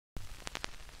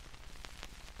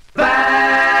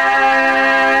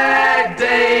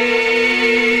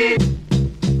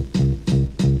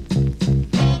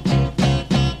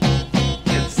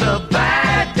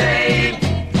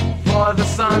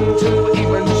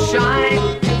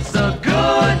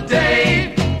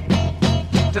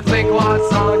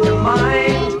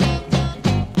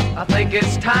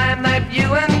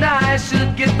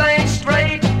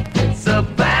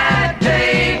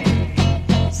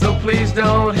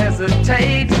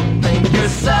hesitate. Think you're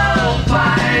so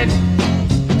fine,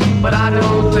 but I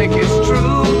don't think it's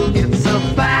true. It's a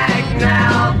fact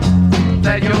now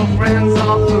that your friends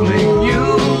are fooling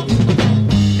you.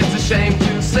 It's a shame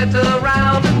to sit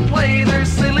around and play their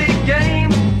silly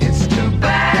games. It's too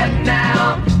bad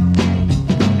now,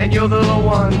 and you're the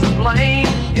one to blame.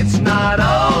 It's not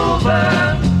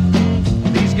over,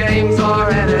 these games are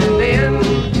at an end.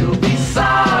 You'll be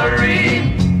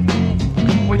sorry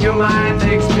when your mind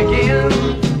aches begin.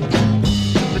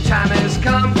 The time has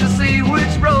come to see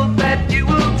which road that you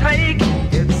will take.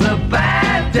 It's a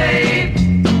bad day,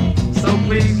 so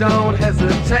please don't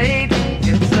hesitate.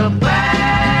 It's a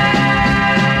bad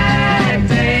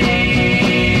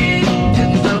day.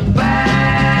 It's a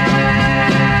bad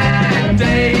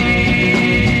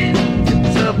day.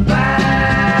 It's a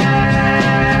bad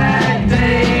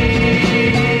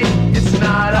day. It's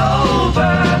not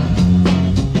over,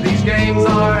 these games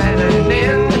are at an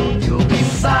end. You'll be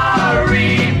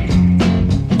sorry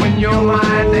when your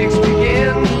mind aches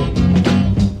begin.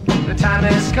 The time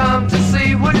has come to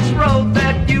see which road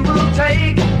that you will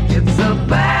take. It's a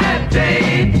bad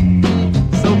day,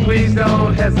 so please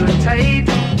don't hesitate.